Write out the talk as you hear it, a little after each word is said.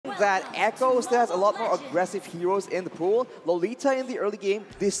that Echo still has a lot more aggressive heroes in the pool. Lolita in the early game,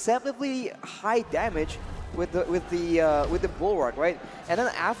 deceptively high damage with the Bulwark, right? And then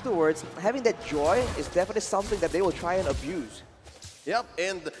afterwards, having that Joy is definitely something that they will try and abuse. Yep,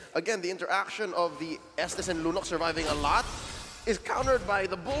 and again, the interaction of the Estes and Lunox surviving a lot is countered by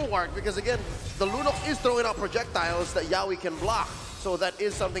the Bulwark because, again, the Lunox is throwing out projectiles that Yaoi can block. So that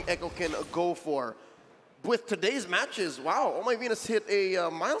is something Echo can go for. With today's matches, wow, Oh My Venus hit a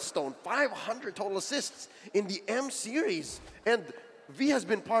milestone, 500 total assists in the M series. And V has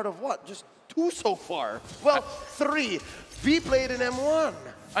been part of what? Just 2 so far. Well, 3. V played in M1.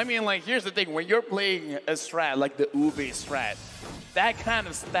 I mean, like, here's the thing. When you're playing a strat like the Ube strat, that kind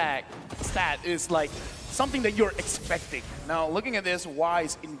of stat is like something that you're expecting. Now, looking at this,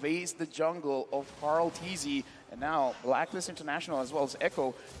 Wise invades the jungle of Carl TZ, and now Blacklist International as well as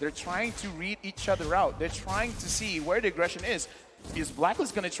Echo, they're trying to read each other out. They're trying to see where the aggression is. Is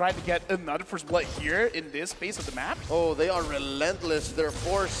Blacklist going to try to get another first blood here in this phase of the map? Oh, they are relentless. They're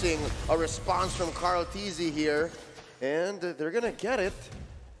forcing a response from Carl TZ here, and they're going to get it.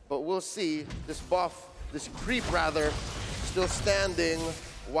 But we'll see. This buff, this creep rather, still standing.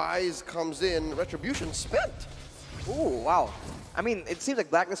 Wise comes in, Retribution spent. Ooh, wow. I mean, it seems like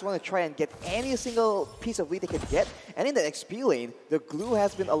Blacklist want to try and get any single piece of lead they can get. And in the XP lane, the glue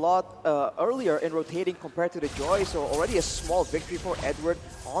has been a lot earlier in rotating compared to the Joy, so already a small victory for Edward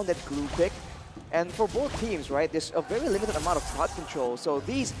on that glue pick. And for both teams, right, there's a very limited amount of crowd control, so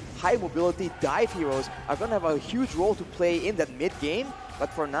these high mobility dive heroes are going to have a huge role to play in that mid game. But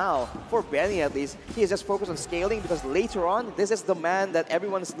for now, for Benny at least, he is just focused on scaling because later on, this is the man that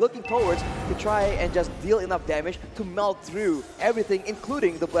everyone is looking towards to try and just deal enough damage to melt through everything,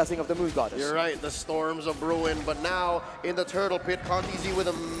 including the blessing of the Moon Goddess. You're right, the storms are brewing, but now in the Turtle Pit, Contizi with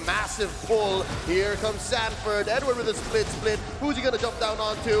a massive pull. Here comes Sanford, Edward with a split. Who's he gonna jump down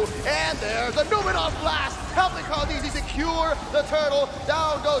onto? And there's a Numenor Blast, helping Contizi secure the turtle.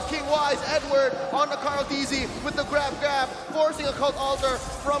 Down goes King Wise, Edward on the Contizi with the grab, forcing a Cult Altar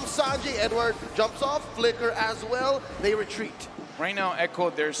from Sanji. Edward jumps off, Flicker as well. They retreat. Right now, Echo,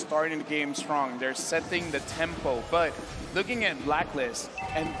 they're starting the game strong. They're setting the tempo. But looking at Blacklist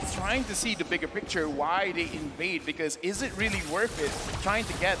and trying to see the bigger picture, why they invade, because is it really worth it trying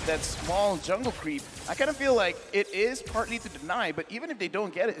to get that small jungle creep? I kind of feel like it is partly to deny, but even if they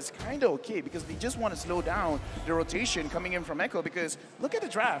don't get it, it's kind of okay because they just want to slow down the rotation coming in from Echo because look at the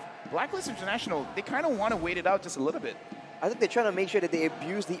draft. Blacklist International, they kind of want to wait it out just a little bit. I think they're trying to make sure that they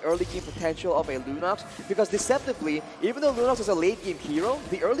abuse the early game potential of a Lunox because deceptively, even though Lunox is a late game hero,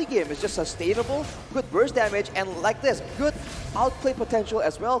 the early game is just sustainable, good burst damage, and like this, good outplay potential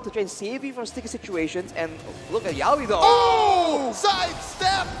as well to try and save you from sticky situations. And look at Yaoi though. Oh!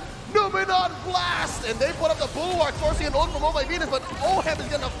 Sidestep! Numenor Blast! And they put up the Bulwark, forcing an ult from Oh My Venus, but Ohem is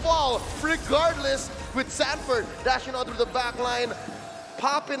gonna fall regardless with Sanford dashing out through the back line.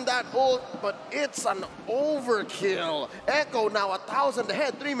 Popping that ult, but it's an overkill. Echo now 1,000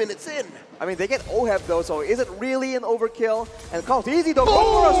 ahead, 3 minutes in. I mean, they get Oheb though, so is it really an overkill? And Carl TZ though,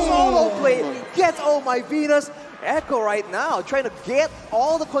 go for a solo play, gets Oh My Venus. Echo right now trying to get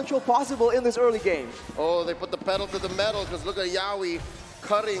all the control possible in this early game. Oh, they put the pedal to the metal because look at Yaoi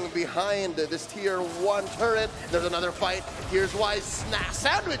cutting behind this tier 1 turret. There's another fight. Here's Wise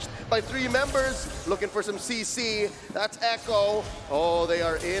sandwiched by 3 members. Looking for some CC. That's Echo. Oh, they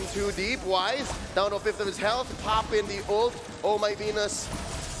are in too deep. Wise down to a fifth of his health. Pop in the ult. Oh My Venus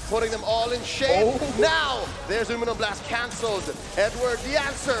putting them all in shape. Oh. Now, there's Numenor Blast cancelled. Edward, the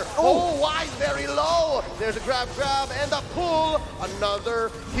answer. Oh, Wise very low. There's a grab, and a pull.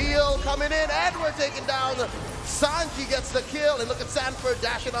 Another heal coming in. Edward taken down. Sanji gets the kill, and look at Sanford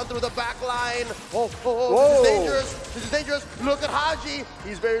dashing on through the back line. This is dangerous. This is dangerous. Look at Haji.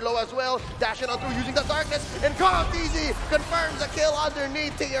 He's very low as well. Dashing on through using the darkness. And Contizi confirms a kill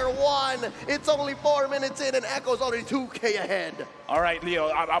underneath tier 1. It's only 4 minutes in, and Echo's already 2K ahead. All right, Leo,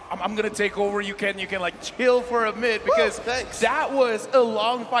 I'm going to take over. You can like chill for a minute because that was a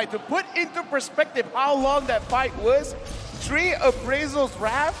long fight. To put into perspective how long that fight was, 3 Appraisal's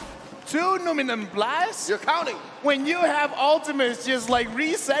Wrath, 2 Numenor Blasts. You're counting. When you have ultimates just like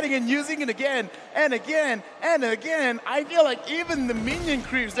resetting and using it again and again and again, I feel like even the minion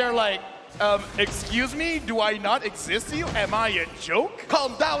creeps, they're like, excuse me, do I not exist to you? Am I a joke?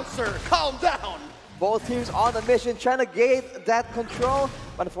 Calm down, sir. Calm down. Both teams on the mission trying to gain that control.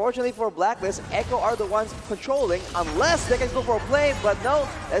 But unfortunately for Blacklist, Echo are the ones controlling unless they can go for a play. But no,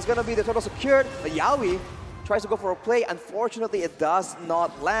 that's going to be the total secured. But Yaoi tries to go for a play. Unfortunately, it does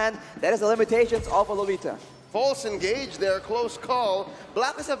not land. That is the limitations of a Lolita. False engage there, close call.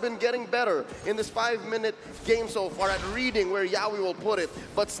 Blacklist have been getting better in this 5-minute game so far at reading where Yawi will put it.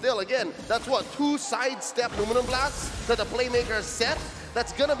 But still, again, that's what, 2 sidestep aluminum blasts that the playmaker set.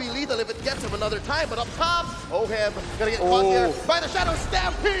 That's gonna be lethal if it gets him another time. But up top, Oheb gonna get caught here by the Shadow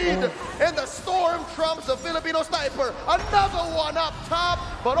Stampede. And the Storm trumps the Filipino Sniper. Another one up top.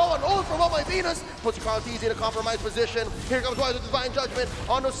 But an ult from Oh My Venus puts KarlTzy in a compromised position. Here comes Wise with Divine Judgment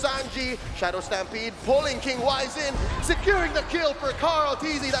onto Sanji. Shadow Stampede pulling King Wise in, securing the kill for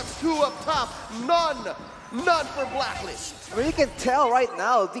KarlTzy. That's 2 up top. None for Blacklist. I mean, you can tell right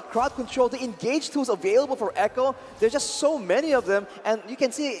now the crowd control, the engage tools available for Echo. There's just so many of them, and you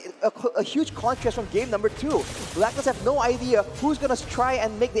can see a huge contrast from game number 2. Blacklist have no idea who's gonna try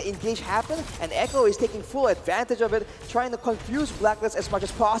and make the engage happen, and Echo is taking full advantage of it, trying to confuse Blacklist as much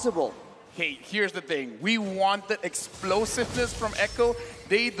as possible. Hey, here's the thing. We wanted explosiveness from Echo.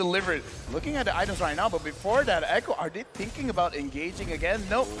 They delivered. Looking at the items right now, but before that, Echo, are they thinking about engaging again?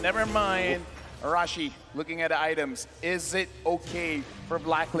 Nope, never mind. Arashi, looking at the items, is it okay for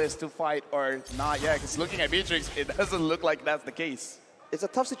Blacklist to fight or not? Yeah, because looking at Beatrix, it doesn't look like that's the case. It's a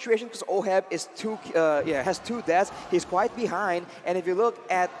tough situation because Oheb is has 2 deaths. He's quite behind, and if you look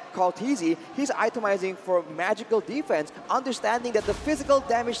at KarlTzy, he's itemizing for magical defense, understanding that the physical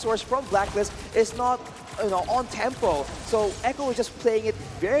damage source from Blacklist is not on tempo. So Echo is just playing it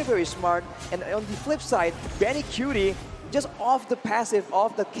very, very smart. And on the flip side, Benny Cutie, just off the passive,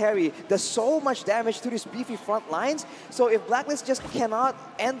 off the carry, does so much damage to these beefy front lines. So if Blacklist just cannot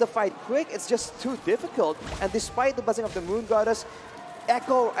end the fight quick, it's just too difficult. And despite the buzzing of the Moon Goddess,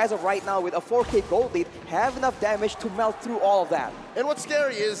 Echo, as of right now, with a 4K gold lead, have enough damage to melt through all of that. And what's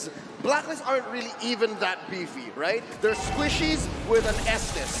scary is Blacklist aren't really even that beefy, right? They're squishies with an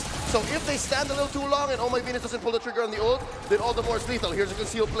Estus. So if they stand a little too long and Oh My Venus doesn't pull the trigger on the ult, then all the more it's lethal. Here's a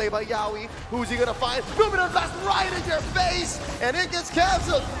concealed play by Yawi. Who's he gonna find? Luminous Blast right in your face! And it gets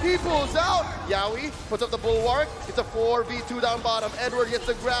cancelled. He pulls out. Yawi puts up the bulwark. It's a 4v2 down bottom. Edward gets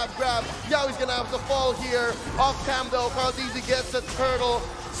the grab. Yawi's gonna have to fall here. Off cam though, KarlTzy gets a turtle.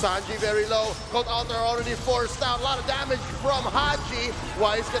 Sanji very low. Cold Altar already forced out. A lot of damage from Haji.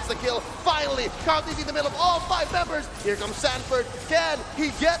 Wise gets the kill. Finally, KarlTzy in the middle of all 5 members. Here comes Sanford. Can he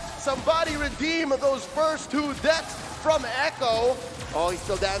get somebody redeem those first 2 deaths from Echo? Oh, he's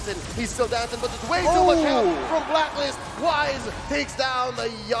still dancing, but there's way too much help from Blacklist. Wise takes down the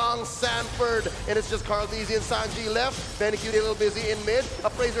young Sanford, and it's just KarlTzy and Sanji left. Benny Cutie a little busy in mid.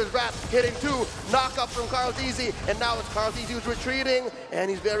 Appraiser's Wrath hitting 2. Knock up from KarlTzy, and now it's KarlTzy who's retreating, and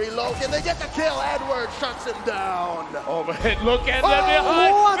he's very low. Can they get the kill? Edward shuts him down. Oh, but look at them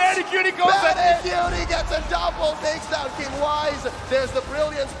behind. Benny Cutie goes Benny Cutie gets a double, takes down King Wise. There's the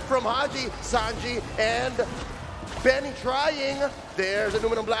brilliance from Haji, Sanji, and Benny trying. There's a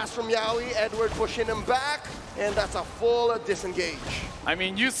Numinum Blast from Yawi. Edward pushing him back, and that's a full disengage. I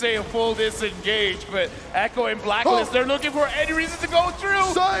mean, you say a full disengage, but Echo and Blacklist, they're looking for any reason to go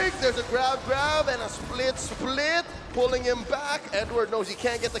through. Psych! There's a grab, and a split, pulling him back. Edward knows he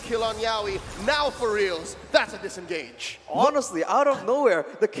can't get the kill on Yawi. Now for reals, that's a disengage. Honestly, out of nowhere,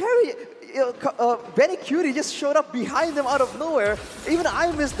 the carry, Benny Cutie just showed up behind them out of nowhere. Even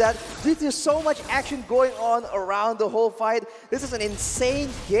I missed that due to so much action going on around the whole fight. This is an insane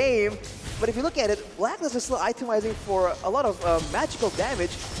game. But if you look at it, Blacklist is still itemizing for a lot of magical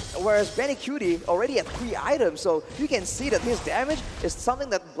damage, whereas Benny Cutie already at 3 items. So you can see that his damage is something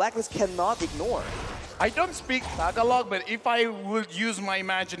that Blacklist cannot ignore. I don't speak Tagalog, but if I would use my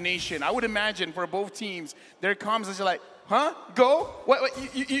imagination, I would imagine for both teams, their comms is like, huh? Go? What,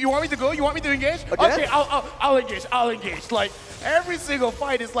 you want me to go? You want me to engage? Again? Okay, I'll engage. Like, every single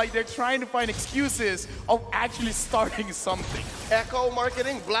fight is like they're trying to find excuses of actually starting something. Echo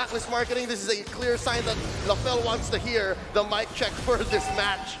marketing, Blacklist marketing, this is a clear sign that LaFell wants to hear the mic check for this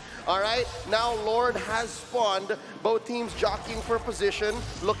match. All right, now Lord has spawned, both teams jockeying for position,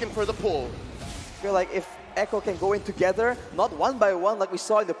 looking for the pull. I feel like if Echo can go in together, not one by one like we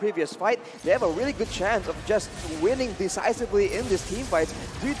saw in the previous fight, they have a really good chance of just winning decisively in these team fights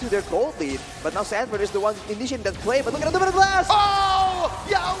due to their gold lead. But now Sanford is the one initiating that play, but look at the Numinum Blast! Oh!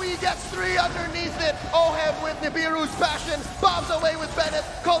 Yawi gets 3 underneath it. Oheb with Nibiru's passion, bombs away with Bennett.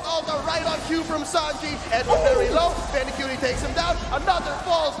 Cold Alta right on cue from Sanji. Edward very low. Benny Cutie takes him down. Another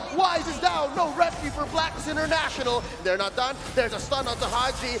falls. Wise is down. No rescue for Blacklist International. They're not done. There's a stun onto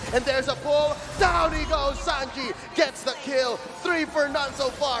Haji, and there's a pull. Down he goes. Sanji gets the kill. 3 for none so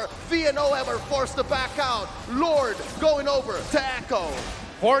far. V and Oheb are forced to back out. Lord going over to Echo.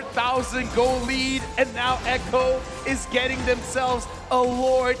 4,000 goal lead, and now Echo is getting themselves a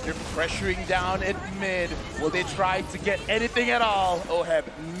Lord. They're pressuring down at mid. Will they try to get anything at all? Oheb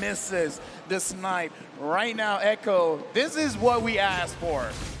misses the snipe. Right now, Echo, this is what we asked for.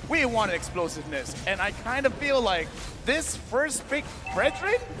 We wanted explosiveness, and I kind of feel like this first pick,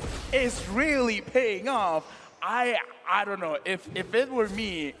 Frederick, is really paying off. I don't know. If it were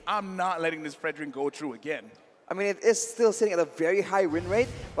me, I'm not letting this Frederick go through again. I mean, it is still sitting at a very high win rate,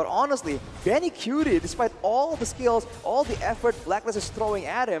 but honestly, Benny Cutie, despite all the skills, all the effort Blacklist is throwing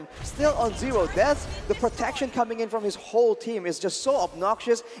at him, still on 0 deaths. The protection coming in from his whole team is just so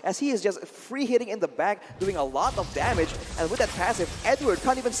obnoxious, as he is just free hitting in the back, doing a lot of damage, and with that passive, Edward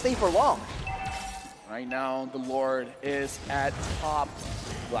can't even stay for long. Right now, the Lord is at top.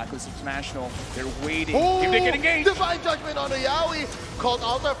 Blacklist International, they're waiting. Ooh, If they get engaged. Divine Judgment on the Yaoi. Called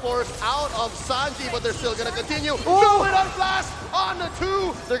Altar Force out of Sanji, but they're still going to continue. Ooh. Do it on Blast on the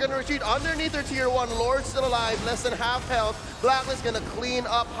 2. They're going to retreat underneath their tier 1. Lord still alive, less than half health. Blacklist going to clean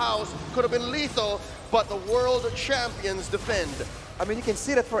up house. Could have been lethal, but the world champions defend. I mean, you can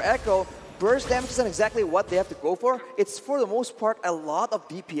see that for Echo, burst damage isn't exactly what they have to go for. It's for the most part a lot of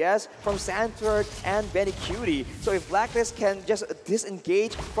DPS from Sanford and Benny Cutie. So if Blacklist can just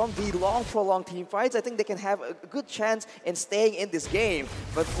disengage from the long prolonged team fights, I think they can have a good chance in staying in this game.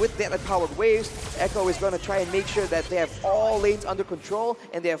 But with that powered waves, Echo is going to try and make sure that they have all lanes under control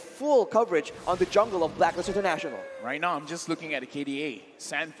and they have full coverage on the jungle of Blacklist International. Right now, I'm just looking at the KDA.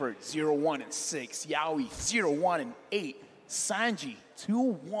 Sanford, 0-1 and 6. Yaoi, 0-1 and 8. Sanji,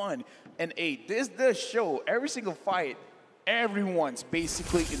 2-1 and 8. This does show every single fight, everyone's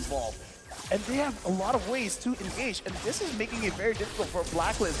basically involved. And they have a lot of ways to engage. And this is making it very difficult for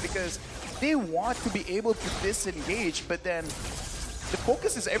Blacklist because they want to be able to disengage, but then the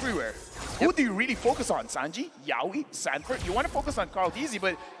focus is everywhere. Who do you really focus on? Sanji, Yaoi, Sanford? You want to focus on Carl Deasy,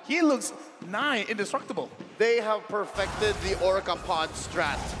 but he looks nigh indestructible. They have perfected the Orca Pod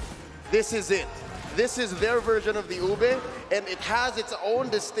strat. This is it. This is their version of the Ube, and it has its own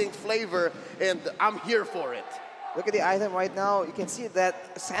distinct flavor, and I'm here for it. Look at the item right now. You can see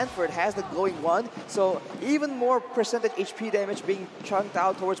that Sanford has the glowing one, so even more percentage HP damage being chunked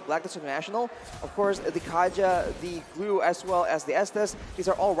out towards Blacklist International. Of course, the Kaja, the Glue, as well as the Estes, these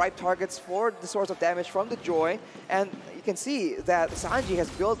are all ripe targets for the source of damage from the Joy. And you can see that Sanji has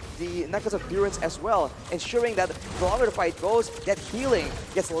built the Necklace of Durance as well, ensuring that the longer the fight goes, that healing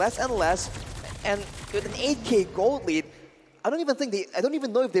gets less and less. And with an 8K gold lead, I don't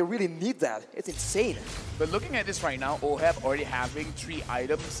even know if they really need that. It's insane. But looking at this right now, Oheb already having 3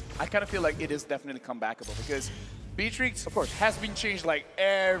 items, I kind of feel like it is definitely comebackable because Beatrix, of course, has been changed like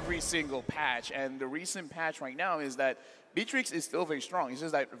every single patch. And the recent patch right now is that Beatrix is still very strong. It's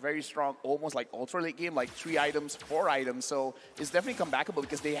just that very strong, almost like ultra late game, like 3 items, 4 items. So it's definitely comebackable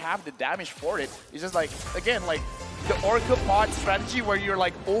because they have the damage for it. It's just like, again, like the Orca Pod strategy where you're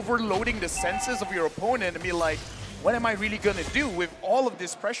like overloading the senses of your opponent and be like, what am I really going to do with all of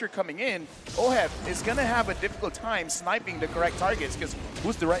this pressure coming in? Oheb is going to have a difficult time sniping the correct targets because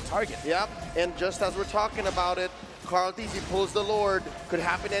who's the right target? Yep, and just as we're talking about it, Carl Deasy pulls the Lord. Could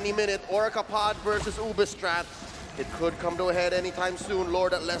happen any minute. Orca Pod versus Ube strat. It could come to a head anytime soon.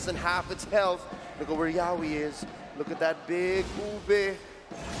 Lord at less than half its health. Look at where Yaoi is. Look at that big Ube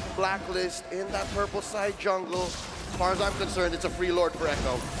Blacklist in that purple side jungle. As far as I'm concerned, it's a free Lord for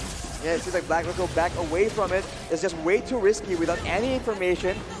Echo. Yeah, it seems like Blacklist will back away from it. It's just way too risky without any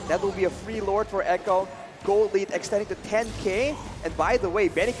information. That will be a free Lord for Echo. Gold lead extending to 10K. And by the way,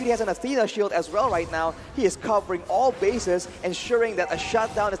 Benny Cutie has an Athena shield as well right now. He is covering all bases, ensuring that a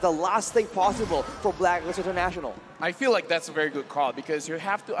shutdown is the last thing possible for Blacklist International. I feel like that's a very good call because you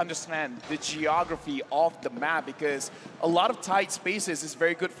have to understand the geography of the map because a lot of tight spaces is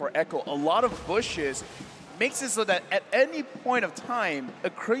very good for Echo. A lot of bushes makes it so that at any point of time, a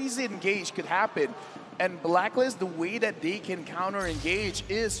crazy engage could happen. And Blacklist, the way that they can counter-engage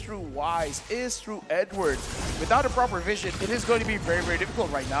is through Wise, is through Edward. Without a proper vision, it is going to be very, very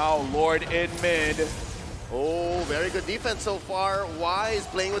difficult right now. Lord in mid. Oh, very good defense so far. Wise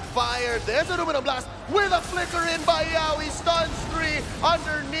playing with fire. There's a Lumina Blast with a flicker in by Yaoi. Stuns 3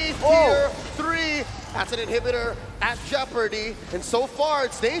 underneath here. 3. That's an inhibitor at jeopardy. And so far,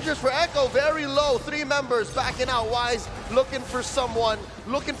 it's dangerous for Echo. Very low. 3 members backing out. Wise looking for someone,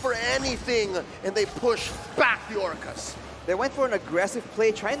 looking for anything. And they push back the Orcas. They went for an aggressive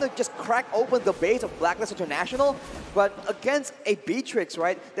play, trying to just crack open the base of Blacklist International. But against a Beatrix,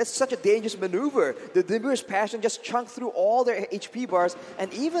 right, that's such a dangerous maneuver. The Dimmer's Passion just chunked through all their HP bars,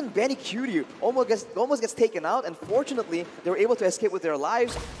 and even Benny Cutie almost gets taken out. And fortunately, they were able to escape with their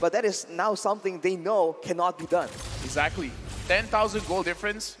lives, but that is now something they know cannot be done. Exactly. 10,000 goal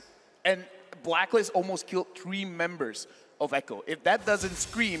difference, and Blacklist almost killed 3 members of Echo. If that doesn't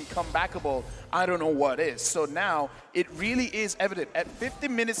scream comebackable, I don't know what is. So now it really is evident at 50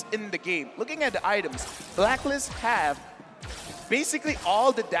 minutes in the game. Looking at the items, Blacklist have basically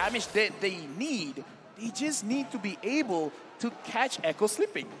all the damage that they need. They just need to be able to catch Echo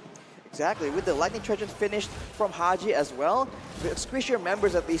slipping. Exactly, with the Lightning Trojans finished from Haji as well, the squishier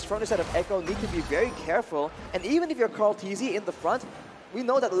members at least from the side of Echo need to be very careful. And even if you're Carl TZ in the front, we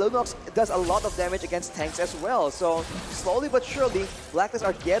know that Lunox does a lot of damage against tanks as well. So slowly but surely, Blacklist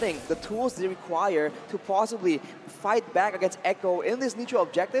are getting the tools they require to possibly fight back against Echo in these neutral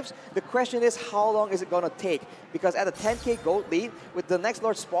objectives. The question is, how long is it going to take? Because at a 10k gold lead, with the next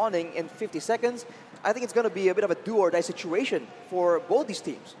Lord spawning in 50 seconds, I think it's going to be a bit of a do-or-die situation for both these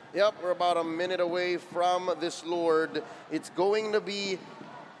teams. Yep, we're about a minute away from this Lord. It's going to be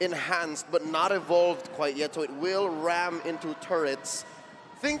enhanced, but not evolved quite yet, so it will ram into turrets.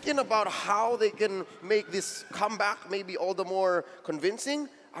 Thinking about how they can make this comeback maybe all the more convincing,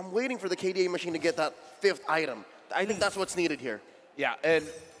 I'm waiting for the KDA machine to get that 5th item. I think that's what's needed here. Yeah, and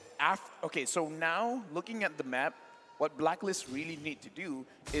okay, so now looking at the map, what Blacklist really need to do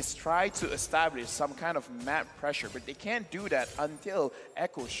is try to establish some kind of map pressure, but they can't do that until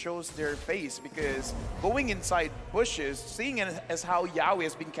Echo shows their face, because going inside bushes, seeing as how Yawi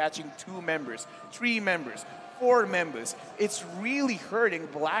has been catching 2 members, 3 members, 4 members, it's really hurting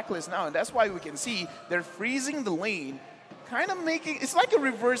Blacklist now, and that's why we can see they're freezing the lane, kind of making, it's like a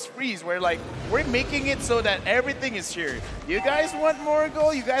reverse freeze where like, we're making it so that everything is here. You guys want more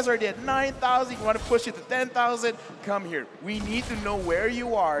gold? You guys are already at 9,000, you want to push it to 10,000? Come here. We need to know where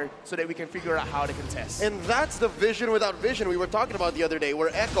you are so that we can figure out how to contest. And that's the vision without vision we were talking about the other day,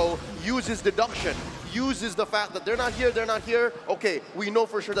 where Echo uses deduction, uses the fact that they're not here, okay, we know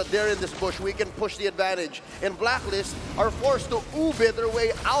for sure that they're in this bush, we can push the advantage. And Blacklist are forced to ube their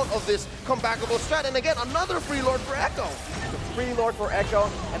way out of this comebackable strat. And again, another free Lord for Echo. Free Lord for Echo,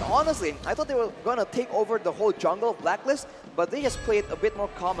 and honestly, I thought they were going to take over the whole jungle of Blacklist, but they just played a bit more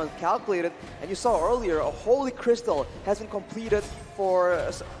calm and calculated, and you saw earlier, a Holy Crystal has been completed for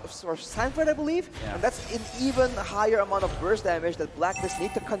Sanford, I believe, and that's an even higher amount of burst damage that Blacklist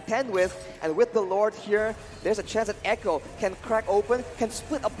need to contend with, and with the Lord here, there's a chance that Echo can crack open, can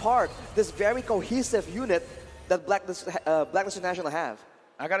split apart this very cohesive unit that Blacklist International have.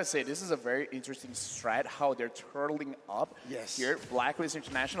 I gotta say, this is a very interesting strat, how they're turtling up here, Blacklist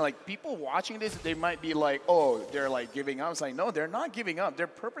International. Like, people watching this, they might be like, oh, they're like giving up. It's like, no, they're not giving up. They're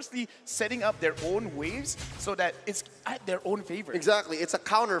purposely setting up their own waves so that it's at their own favor. Exactly, it's a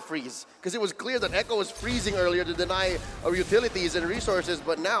counter freeze. Because it was clear that Echo was freezing earlier to deny our utilities and resources,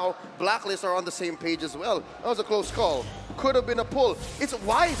 but now Blacklist are on the same page as well. That was a close call. Could have been a pull. It's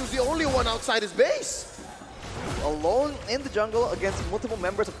Wise who's the only one outside his base. Alone in the jungle against multiple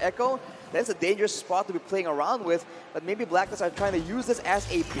members of Echo, that's a dangerous spot to be playing around with, but maybe Blacklist are trying to use this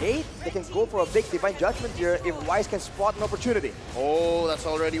as a bait. They can go for a big Divine Judgment here if Wise can spot an opportunity. Oh, that's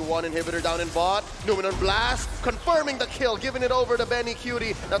already 1 inhibitor down in bot. Numinous Blast, confirming the kill, giving it over to Benny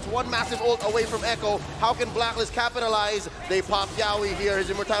Cutie. That's 1 massive ult away from Echo. How can Blacklist capitalize? They pop Yawi here, his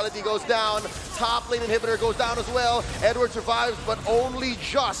immortality goes down. Top lane inhibitor goes down as well. Edward survives, but only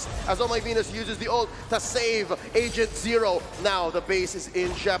just as Oh My Venus uses the ult to save Agent Zero. Now the base is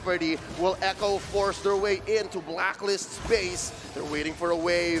in jeopardy. Will Echo force their way into Blacklist's base? They're waiting for a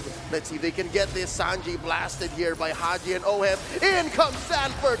wave. Let's see if they can get this. Sanji blasted here by Haji and Ohem. In comes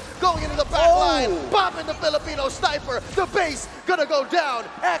Sanford, going into the back line. Popping the Filipino sniper. The base gonna go down.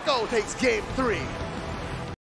 Echo takes game 3.